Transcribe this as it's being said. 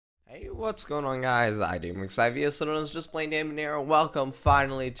Hey, what's going on, guys? I do Xavier, so it's just playing Damon here. Welcome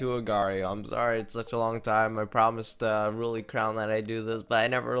finally to Agario. I'm sorry it's such a long time. I promised really crown that I do this, but I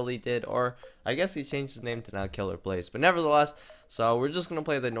never really did. Or I guess he changed his name to now Killer Place. But nevertheless, so we're just gonna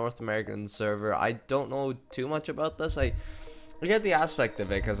play the North American server. I don't know too much about this. I get the aspect of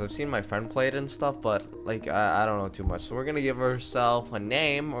it because I've seen my friend play it and stuff, but like I don't know too much. So we're gonna give ourselves a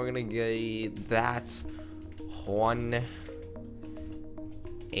name. We're gonna give that Juan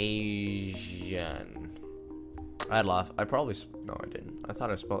Asian. I'd laugh. I probably no, I didn't. I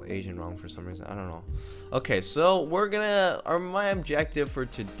thought I spelled Asian wrong for some reason. I don't know. Okay, so we're gonna. Or my objective for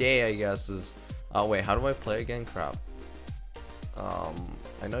today, I guess, is. Oh wait, how do I play again? Crap.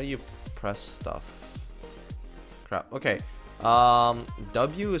 I know you press stuff. Crap. Okay.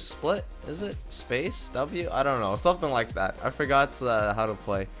 W is split. Is it space W? I don't know. Something like that. I forgot how to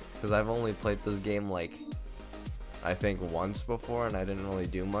play because I've only played this game like, I think once before, and I didn't really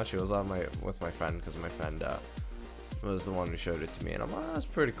do much. It was on with my friend because my friend was the one who showed it to me, and I'm like, oh, that's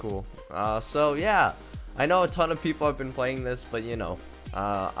pretty cool. So yeah, I know a ton of people have been playing this, but you know,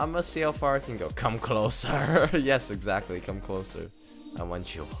 I'm gonna see how far I can go. Come closer. Yes, exactly. Come closer. I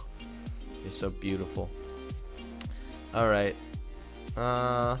want you. You're so beautiful. All right.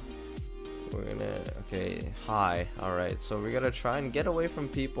 We're gonna. Okay. Hi. All right. So we're gonna try and get away from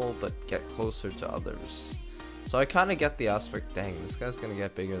people, but get closer to others. So I kind of get the aspect. Dang, this guy's gonna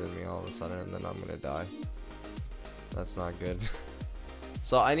get bigger than me all of a sudden, and then I'm gonna die. That's not good.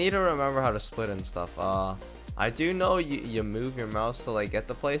 So I need to remember how to split and stuff. I do know you move your mouse to like get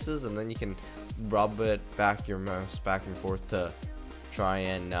the places, and then you can rub it back your mouse back and forth to try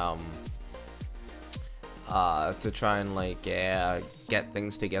and like get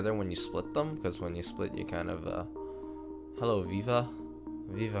things together when you split them. Because when you split, you kind of hello Viva,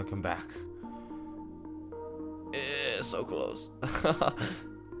 come back. So close.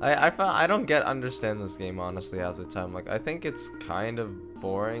 I don't understand this game honestly half the time. Like I think it's kind of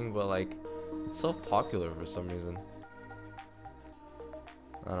boring, but like it's so popular for some reason.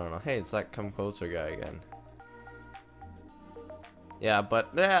 I don't know. Hey, it's that come closer guy again. Yeah, but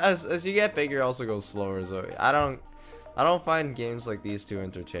yeah, as you get bigger, it also goes slower. So I don't find games like these too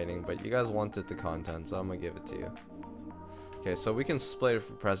entertaining. But you guys wanted the content, so I'm gonna give it to you. Okay, so we can split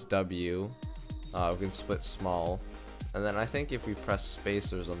if we press W. We can split small. And then I think if we press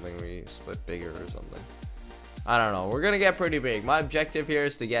space or something, we split bigger or something. I don't know. We're going to get pretty big. My objective here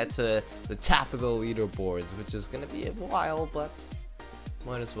is to get to the top of the leaderboards, which is going to be a while, but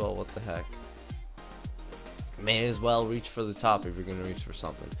might as well. What the heck? May as well reach for the top if you're going to reach for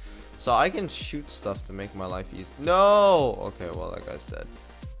something. So I can shoot stuff to make my life easy. No! Okay, well, that guy's dead.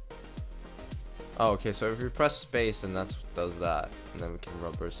 Oh, okay, so if we press space, then that's what does that. And then we can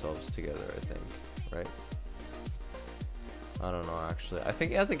rub ourselves together, I think. Right? I don't know, actually. I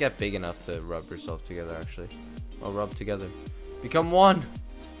think you have to get big enough to rub yourself together, actually. I'll rub together. Become one!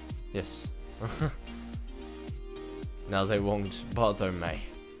 Yes. Now they won't bother me.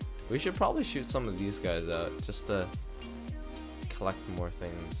 We should probably shoot some of these guys out, just to collect more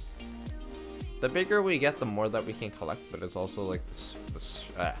things. The bigger we get, the more that we can collect, but it's also like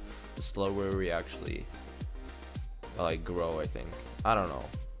the slower we actually like grow, I think. I don't know.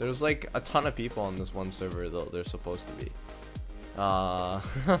 There's like a ton of people on this one server, though. They're supposed to be. Wow,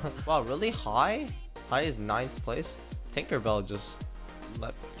 really high? High is 9th place. Tinkerbell just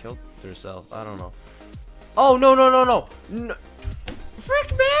killed herself. I don't know. Oh no!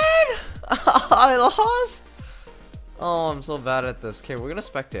 Frick, man! I lost. Oh, I'm so bad at this. Okay, we're gonna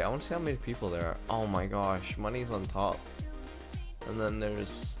spectate. I want to see how many people there are. Oh my gosh, money's on top. And then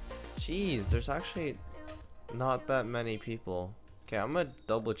there's, jeez, there's actually not that many people. Okay, I'm gonna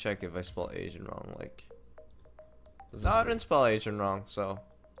double check if I spelled Asian wrong. Like, no, I didn't spell Asian wrong, so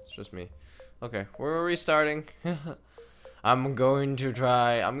it's just me. Okay, we're restarting. I'm going to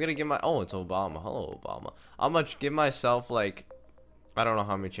try. I'm gonna give my. Oh, it's Obama. Hello, Obama. I'm gonna give myself like, I don't know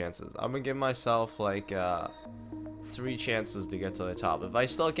how many chances. I'm gonna give myself like 3 chances to get to the top. If I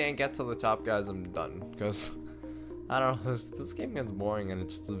still can't get to the top, guys, I'm done. Because I don't know. This game gets boring and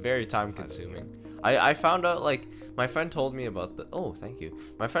it's very time consuming. I found out, like, my friend told me about the, oh, thank you.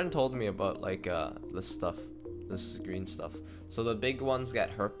 My friend told me about, like, this stuff, this green stuff. So the big ones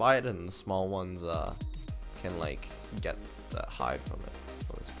get hurt by it, and the small ones, can, like, get the hide from it.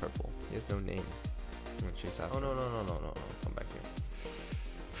 Oh, it's purple. He has no name. I'm gonna chase after him. Oh, no. Come back here.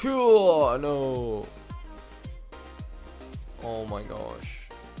 Phew, no. Oh my gosh.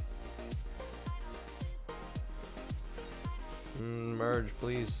 Merge,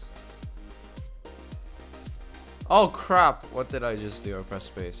 please. Oh crap, what did I just do? I pressed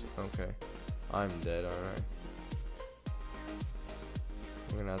space. Okay. I'm dead, alright.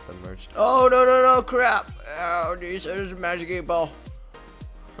 We're gonna have to merge. Oh, no, no, no, crap. Oh, geez, there's a magic 8 ball.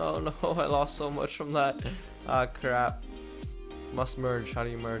 Oh, no, I lost so much from that. Ah, crap. Must merge. How do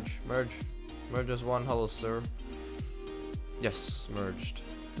you merge? Merge. Merge as one. Hello, sir. Yes, merged.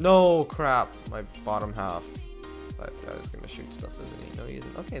 No, crap. My bottom half. That guy's gonna shoot stuff, isn't he? No, he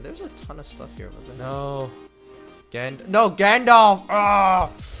isn't. Okay, there's a ton of stuff here. But no. Gandalf! Ah!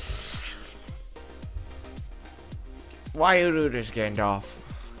 Why you do this, Gandalf?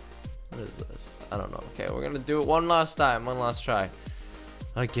 What is this? I don't know. Okay, we're gonna do it one last time. One last try.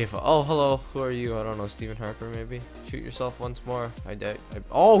 I gave up. Oh, hello. Who are you? I don't know. Stephen Harper, maybe? Shoot yourself once more.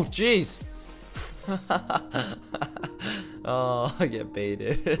 Oh, jeez! Oh, I get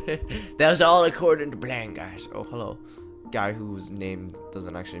baited. That was all according to plan, guys. Oh, hello. Guy whose name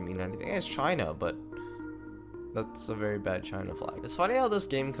doesn't actually mean anything. It's China, but that's a very bad China flag. It's funny how this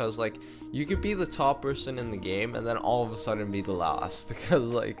game, cause like you could be the top person in the game and then all of a sudden be the last,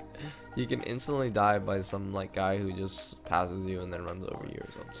 because like you can instantly die by some like guy who just passes you and then runs over you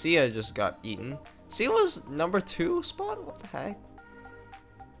or something. Sia just got eaten. Sia was number 2 spot. What the heck?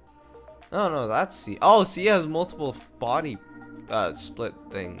 Oh no, that's Sia. Oh, Sia has multiple body split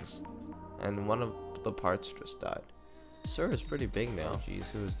things, and one of the parts just died. Sir is pretty big now.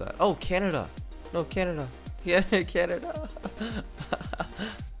 Jeez, who is that? Oh, Canada. No, Canada. Yeah, Canada.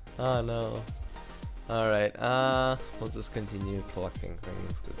 Oh no. Alright, we'll just continue collecting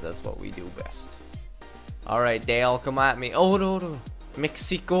things because that's what we do best. Alright, Dale, come at me. Oh no, no.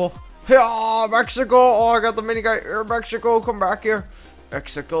 Mexico. Yeah, Mexico. Oh, I got the mini guy here. Mexico, come back here.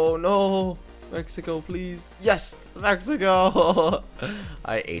 Mexico, no. Mexico, please. Yes, Mexico.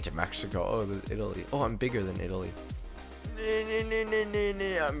 I ate Mexico. Oh, there's Italy. Oh, I'm bigger than Italy.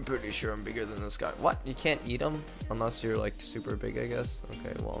 I'm pretty sure I'm bigger than this guy. What? You can't eat them unless you're like super big, I guess.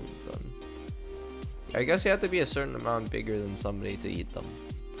 Okay, well, I'm done. I guess you have to be a certain amount bigger than somebody to eat them.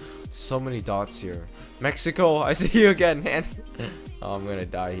 So many dots here. Mexico, I see you again, man. Oh, I'm gonna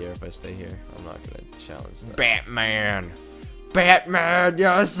die here if I stay here. I'm not gonna challenge that. Batman! Batman!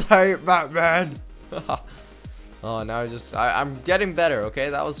 Yes, I hate Batman! Oh, now I'm getting better, okay?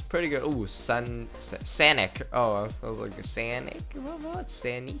 That was pretty good. Ooh, Sanic. Oh, I was like, Sanic? What?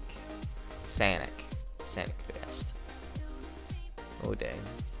 Sanic? Sanic. Sanic Fest. Oh, dang.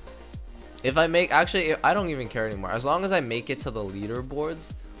 If I make, actually, I don't even care anymore. As long as I make it to the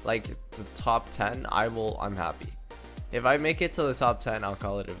leaderboards, like the top 10, I'm happy. If I make it to the top 10, I'll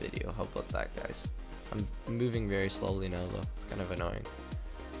call it a video. How about that, guys? I'm moving very slowly now, though. It's kind of annoying.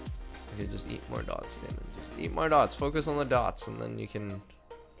 I could just eat more dots, damn it. Just eat more dots. Focus on the dots, and then you can...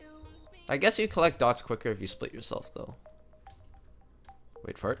 I guess you collect dots quicker if you split yourself, though.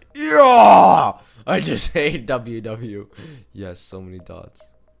 Wait for it. Yeah! I just hate WW. Yes, so many dots.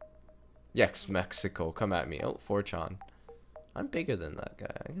 Yes, Mexico. Come at me. Oh, 4chan. I'm bigger than that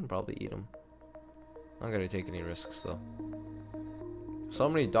guy. I can probably eat him. I'm not gonna take any risks, though. So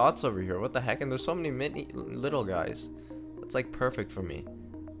many dots over here. What the heck? And there's so many mini little guys. That's like perfect for me.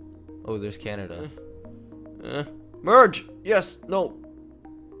 Oh, there's Canada. Merge! Yes! No!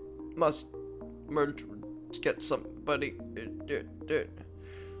 Must merge. Get somebody.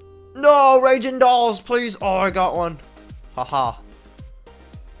 No! Raging dolls, please! Oh, I got one. Haha.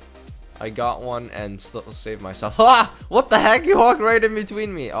 I got one and still saved myself. Ah! What the heck? You walked right in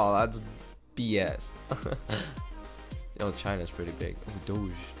between me. Oh, that's BS. Oh, China's pretty big. Oh,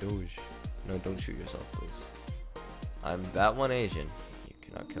 Doge. No, don't shoot yourself, please. I'm that one Asian. You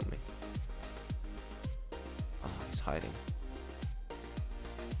cannot kill me. Oh, he's hiding.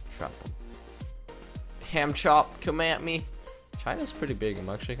 Trap him. Ham chop, come at me. China's pretty big. I'm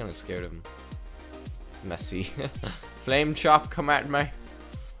actually kind of scared of him. Messy. Flame chop, come at me.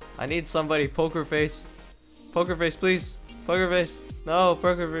 I need somebody. Poker face. Poker face, please. Poker face. No,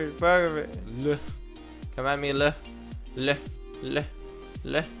 poker face. Poker face. Le. Come at me, le. Le.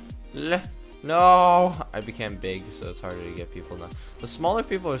 No! I became big, so it's harder to get people now. The smaller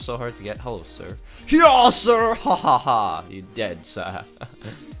people are so hard to get. Hello, sir. Yeah, sir! Ha ha ha! You dead, sir.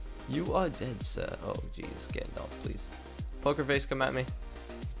 You are dead, sir. Oh, jeez. Gandalf, please. Poker face, come at me.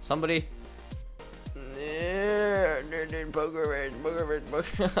 Somebody. Poker face.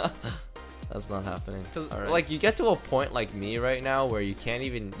 That's not happening. Cause like you get to a point like me right now where you can't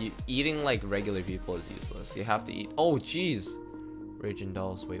even eating like regular people is useless. You have to eat. Oh jeez. Raging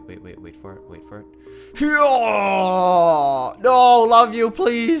dolls. Wait for it. Wait for it. No, love you,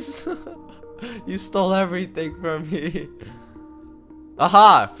 please. You stole everything from me.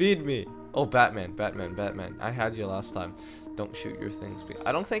 Aha! Feed me. Oh, Batman. I had you last time. Don't shoot your things.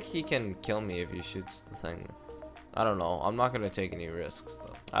 I don't think he can kill me if he shoots the thing. I don't know. I'm not gonna take any risks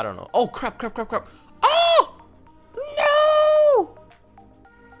though. I don't know. Oh crap! Oh no!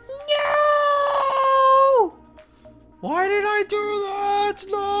 Why did I do that?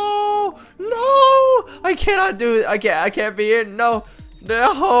 No! No! I cannot do it. I can't be in. No.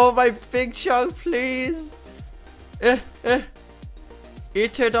 No, my big chunk, please.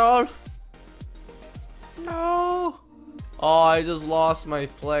 Eat it all. No. Oh, I just lost my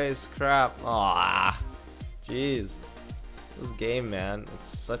place. Crap. Ah. Jeez. This game, man.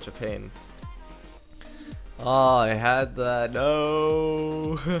 It's such a pain. Oh, I had that.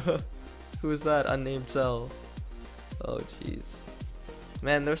 No. Who is that? Unnamed cell. Oh, jeez.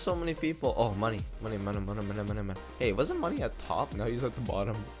 Man, there's so many people. Oh, money. Money. Hey, wasn't money at top? No, he's at the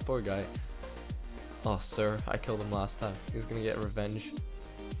bottom. Poor guy. Oh, sir. I killed him last time. He's gonna get revenge.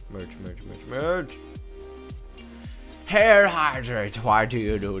 Merge. Hair hydrate. Why do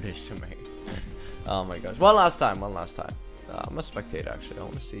you do this to me? Oh my gosh. One last time. I'm a spectator, actually. I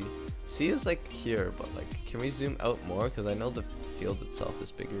want to see. C is like here, but like, can we zoom out more? Because I know the field itself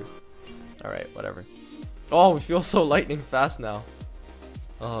is bigger. Alright, whatever. Oh, we feel so lightning fast now.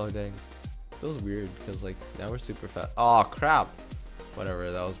 Oh, dang. Feels weird because like now we're super fast. Oh, crap.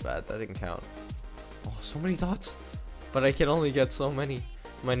 Whatever, that was bad. That didn't count. Oh, so many dots. But I can only get so many.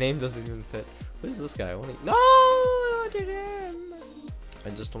 My name doesn't even fit. What is this guy? No! I wanted him! I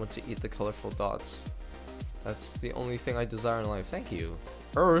just want to eat the colorful dots. That's the only thing I desire in life. Thank you.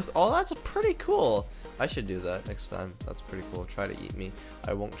 Earth. Oh, that's pretty cool. I should do that next time. That's pretty cool. Try to eat me.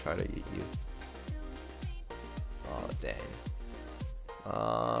 I won't try to eat you. Oh, dang.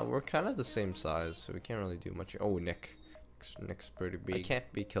 We're kind of the same size, so we can't really do much. Oh, Nick's pretty big. I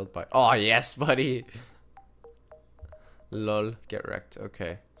can't be killed by. Oh, yes, buddy. Lol. Get wrecked.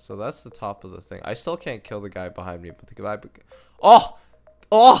 Okay. So that's the top of the thing. I still can't kill the guy behind me, but the guy. Oh!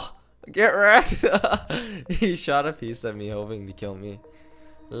 Oh! Get wrecked. He shot a piece at me, hoping to kill me.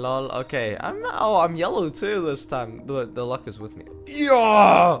 Lol. Okay. I'm yellow too this time. The luck is with me.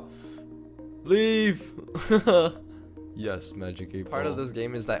 Yeah! Leave. Yes, magic 8 Part of this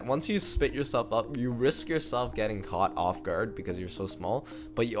game is that once you spit yourself up, you risk yourself getting caught off guard because you're so small,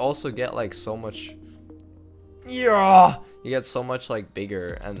 but you also get like so much. Yeah! You get so much like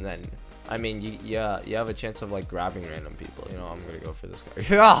bigger, and then I mean you have a chance of like grabbing random people. You know, I'm gonna go for this guy.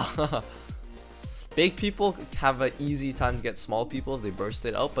 Yeah! Big people have an easy time to get small people if they burst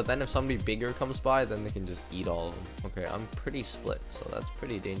it out, but then if somebody bigger comes by, then they can just eat all of them. Okay, I'm pretty split, so that's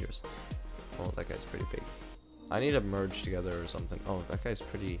pretty dangerous. Oh, that guy's pretty big. I need to merge together or something. Oh, that guy's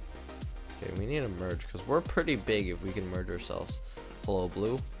pretty. Okay, we need to merge because we're pretty big if we can merge ourselves. Hello,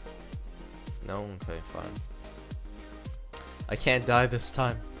 blue? No? Okay, fine. I can't die this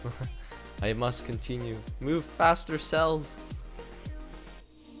time. I must continue. Move faster, cells.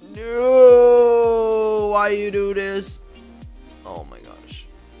 No! Why you do this? Oh my gosh.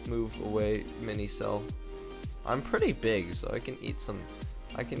 Move away, mini cell. I'm pretty big, so I can eat some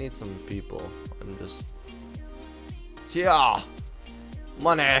people. I'm just. Yeah!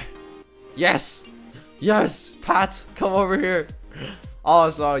 Money! Yes! Yes! Pat, come over here! Oh,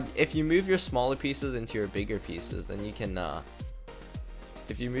 so if you move your smaller pieces into your bigger pieces, then you can,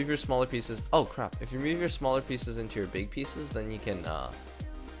 if you move your smaller pieces, oh crap, if you move your smaller pieces into your big pieces, then you can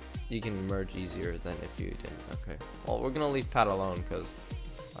merge easier than if you didn't. Okay. Well, we're gonna leave Pat alone, because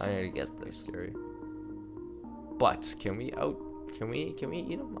I need to get this theory. But, can we eat him?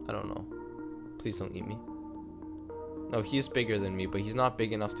 I don't know. Please don't eat me. No, he's bigger than me, but he's not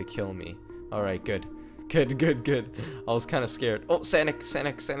big enough to kill me. Alright, good. Good. I was kind of scared. Oh, Sanic,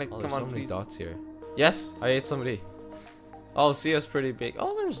 oh, come on, so many dots here. Yes, I ate somebody. Oh, Sia's pretty big.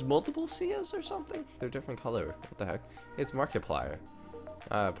 Oh, there's multiple Sias or something? They're different color. What the heck? It's Markiplier.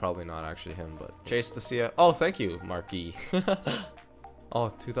 Probably not actually him, but chase the Sia. Oh, thank you, Marky. Oh,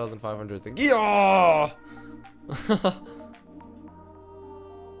 2,500 thing. Yeah!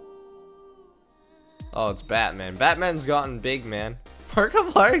 Oh, it's Batman. Batman's gotten big, man.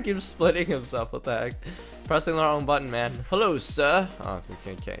 Markiplier keeps splitting himself. What the heck? Pressing the wrong button, man. Hello, sir. Oh, we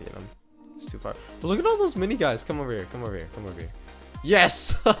can't get him. It's too far. But look at all those mini guys. Come over here.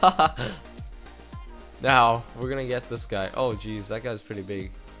 Yes! Now, we're gonna get this guy. Oh, jeez. That guy's pretty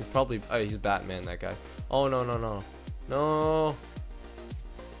big. He's probably... Oh, he's Batman, that guy. Oh, no. No!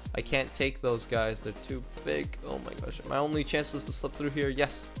 I can't take those guys. They're too big. Oh, my gosh. My only chance is to slip through here.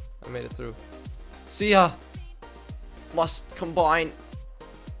 Yes! I made it through. See ya! Must combine.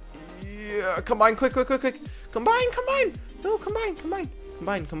 Yeah, combine, quick. Combine. No, combine.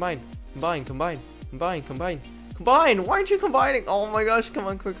 Why aren't you combining? Oh my gosh, come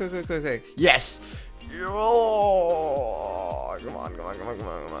on, quick. Yes! Oh, come on.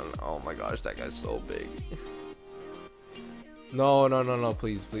 Oh my gosh, that guy's so big. No,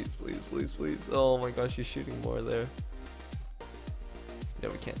 please. Oh my gosh, he's shooting more there. Yeah,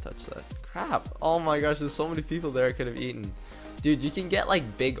 we can't touch that. Crap. Oh my gosh, there's so many people there I could have eaten. Dude, you can get like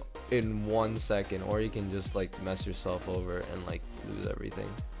big in 1 second, or you can just like mess yourself over and like lose everything.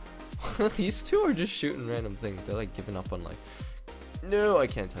 These two are just shooting random things. They're like giving up on like, no, I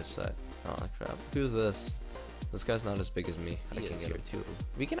can't touch that. Oh crap. Who's this? This guy's not as big as me. I can get her too.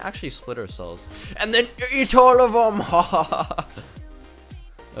 We can actually split ourselves and then eat all of them.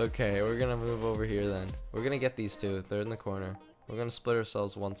 Okay, we're gonna move over here then. We're gonna get these two. They're in the corner. We're gonna split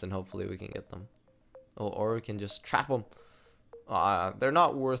ourselves once and hopefully we can get them. Oh, or we can just trap them. They're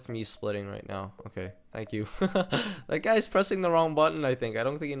not worth me splitting right now. Okay, thank you. That guy's pressing the wrong button, I think. I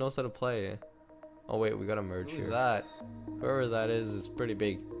don't think he knows how to play. Oh wait, we gotta merge. Who's that? Whoever that is pretty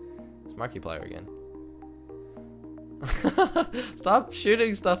big. It's Markiplier again. Stop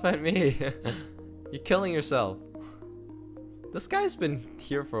shooting stuff at me. You're killing yourself. This guy's been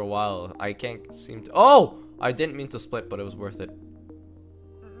here for a while. I can't seem to. Oh! I didn't mean to split, but it was worth it.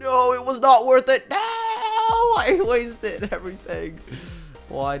 No, it was not worth it. No! I wasted everything.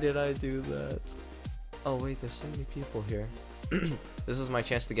 Why did I do that? Oh wait, there's so many people here. This is my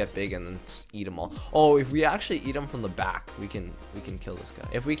chance to get big and then eat them all. Oh, if we actually eat them from the back, we can kill this guy.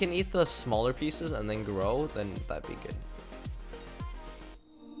 If we can eat the smaller pieces and then grow, then that'd be good.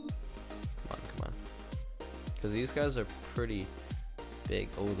 Come on. Because these guys are pretty big.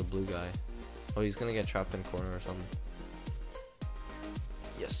 Oh, the blue guy. Oh, he's gonna get trapped in a corner or something.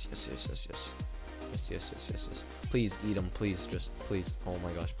 Yes. Please eat him, please, just please. Oh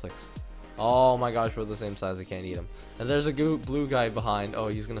my gosh, please. Oh my gosh, we're the same size. I can't eat him. And there's a blue guy behind. Oh,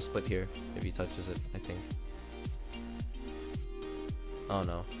 he's gonna split here if he touches it, I think. Oh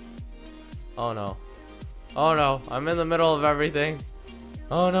no. Oh no. Oh no. I'm in the middle of everything.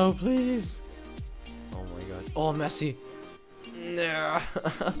 Oh no, please. Oh my god. Oh, Messi. Nah.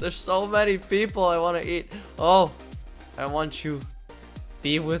 There's so many people I want to eat. Oh, I want you.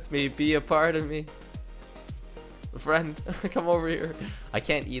 Be with me. Be a part of me. Friend, come over here. I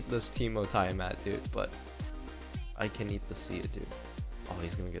can't eat this Timo Tiamat, dude, but I can eat the Sia, dude. Oh,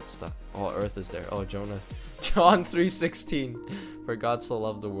 he's gonna get stuck. Oh, Earth is there. Oh, John 3:16. For God so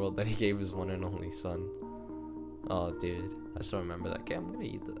loved the world that he gave his one and only son. Oh, dude, I still remember that. Okay, I'm gonna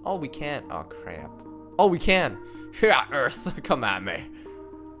eat the. Oh, we can't. Oh, crap. Oh, we can. Yeah, Earth, come at me.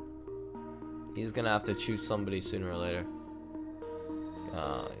 He's gonna have to choose somebody sooner or later.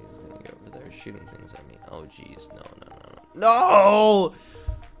 He's gonna get over there shooting things at me. Oh, jeez, no.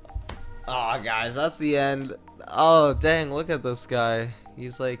 Oh, guys, that's the end. Oh, dang, look at this guy.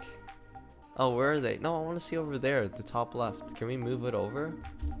 He's like, oh, where are they? No, I want to see over there at the top left. Can we move it over?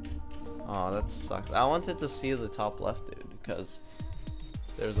 Oh, that sucks. I wanted to see the top left, dude, because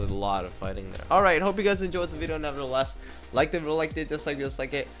there's a lot of fighting there. Alright, hope you guys enjoyed the video nevertheless. Like the video, like it,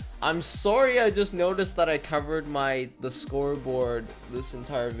 dislike it. I'm sorry I just noticed that I covered the scoreboard this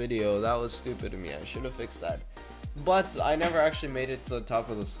entire video. That was stupid of me. I should have fixed that. But I never actually made it to the top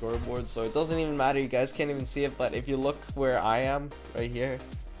of the scoreboard, so it doesn't even matter. You guys can't even see it, but if you look where I am, right here,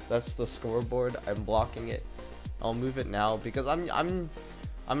 that's the scoreboard. I'm blocking it. I'll move it now because my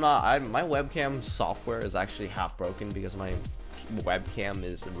webcam software is actually half broken because my webcam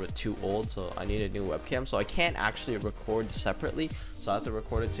is too old, so I need a new webcam, so I can't actually record separately, so I have to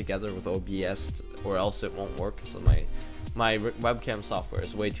record it together with OBS or else it won't work. So my webcam software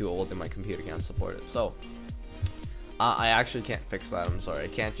is way too old and my computer can't support it, so I actually can't fix that. I'm sorry, I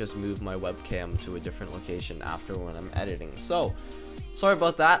can't just move my webcam to a different location after when I'm editing, so sorry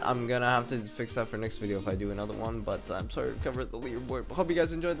about that. I'm gonna have to fix that for next video if I do another one, but I'm sorry to cover the leaderboard. Hope you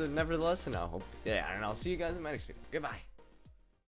guys enjoyed it nevertheless, and I'll see you guys in my next video. Goodbye.